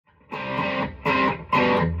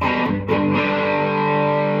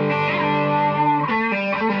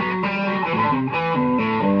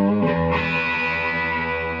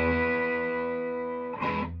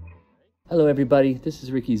everybody, this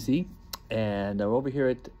is Ricky Z, and we're over here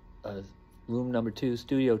at room number 2,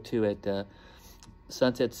 studio 2 at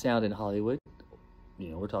Sunset Sound in Hollywood. You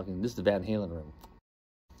know, we're talking, this is the Van Halen room.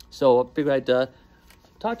 So I figured I'd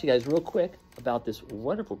talk to you guys real quick about this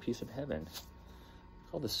wonderful piece of heaven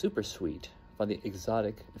called the Super Suite by the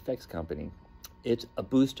Xotic Effects Company. It's a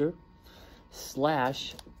booster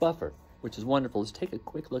slash buffer, which is wonderful. Let's take a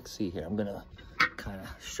quick look-see here. I'm gonna kind of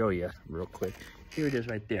show you real quick. Here it is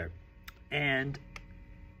right there. And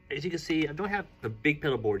as you can see, I don't have a big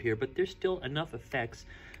pedal board here, but there's still enough effects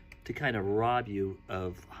to kind of rob you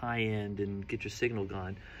of high end and get your signal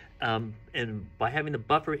gone. And by having the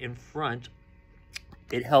buffer in front,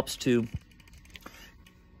 it helps to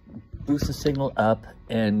boost the signal up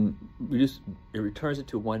and returns it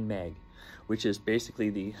to 1 meg, which is basically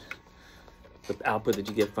the output that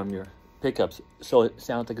you get from your pickups. So it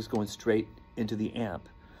sounds like it's going straight into the amp.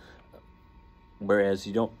 Whereas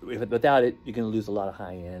you don't, without it, you're going to lose a lot of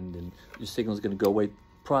high end, and your signal is going to go away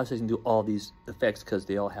processing through all these effects because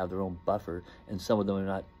they all have their own buffer, and some of them are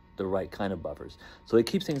not the right kind of buffers. So it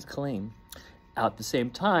keeps things clean. At the same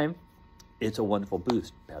time, it's a wonderful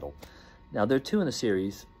boost pedal. Now there are 2 in the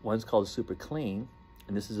series. One's called Super Clean,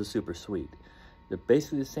 and this is a Super Sweet. They're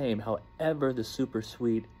basically the same. However, the Super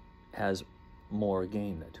Sweet has more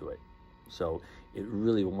gain to it, so it's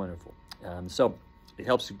really wonderful. So it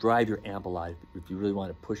helps to drive your amp alive if you really want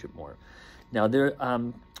to push it more. Now there,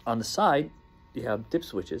 on the side, you have dip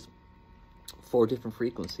switches for different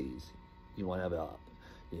frequencies. You want to have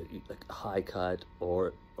like a high cut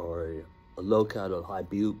or a low cut or high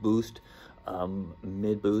boost,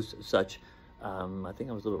 mid boost, such. I think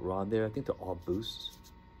I was a little wrong there. I think they're all boosts,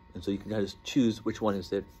 and so you can kind of choose which one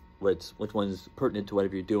is it, which one is pertinent to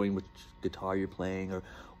whatever you're doing, which guitar you're playing, or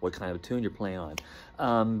what kind of tune you're playing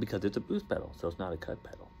on, because it's a boost pedal, so it's not a cut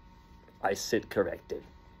pedal. I sit corrected.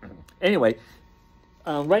 Anyway,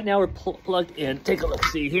 right now we're plugged in. Take a look,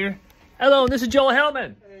 see here. Hello, this is Joel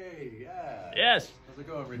Hellman. Hey, yeah. Yes. How's it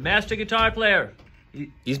going, Ricky? Master guitar player.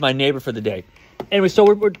 He's my neighbor for the day. Anyway, so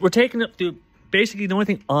we're taking it through. Basically, the only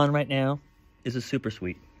thing on right now is a Super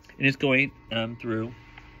Suite, and it's going through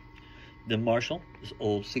the Marshall, this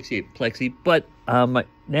old 68 Plexi, but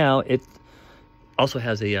now it also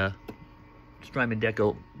has a Strymon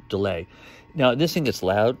Deco delay. Now this thing gets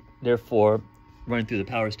loud, therefore running through the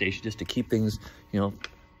power station just to keep things, you know,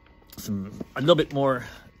 a little bit more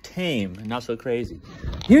tame and not so crazy.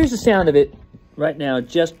 Here's the sound of it right now,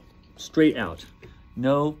 just straight out,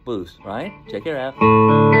 no boost. Right? Check it out.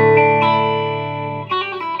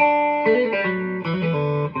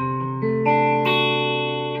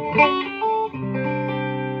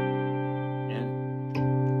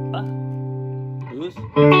 Boost.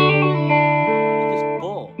 Look at this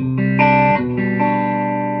bull. It's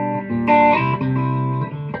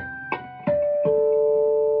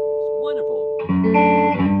wonderful.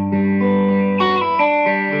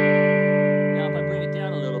 Now if I bring it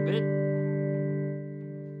down a little bit.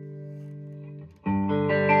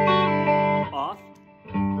 Off.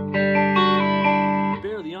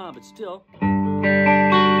 Barely on, but still.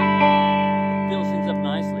 Fills things up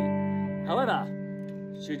nicely. However,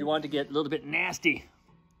 should you want to get a little bit nasty,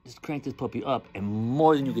 just crank this puppy up, and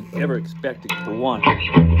more than you could ever expect it for one. That's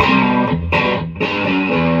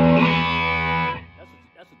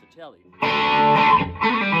what the telly. You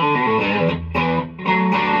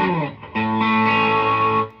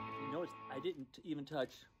notice I didn't even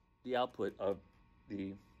touch the output of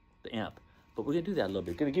the amp, but we're gonna do that a little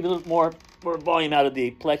bit. Gonna give you a little more volume out of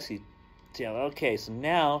the Plexi tail. Okay, so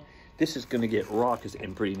now this is gonna get raucous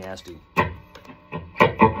and pretty nasty.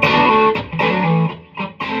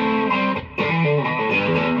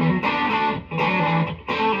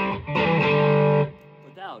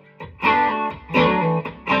 Without.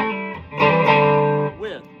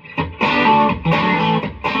 With.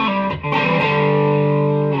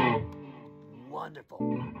 Wonderful.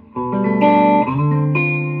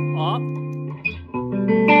 Off.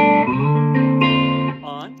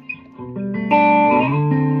 On.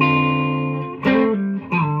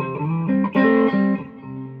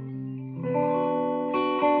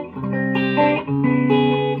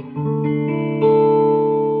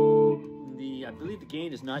 I believe the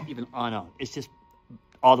gain is not even on. It's just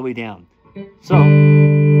all the way down. So,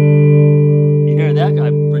 you hear that guy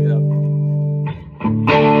bring it up.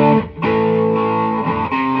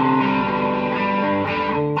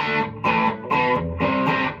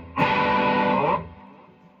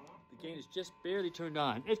 The gain is just barely turned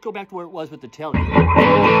on. Let's go back to where it was with the telly.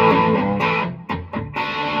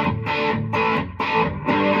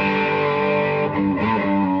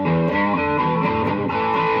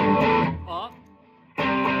 Off.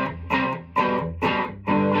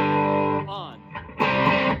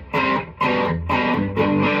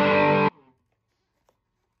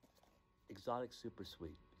 Xotic Super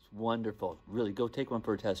Sweet. It's wonderful. Really, go take one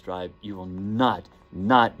for a test drive. You will not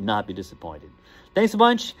be disappointed. Thanks a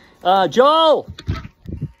bunch. Joel,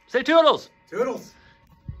 say toodles. Toodles.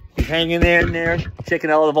 He's hanging there, checking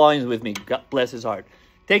out all the volumes with me. God bless his heart.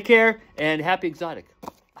 Take care, and happy Xotic.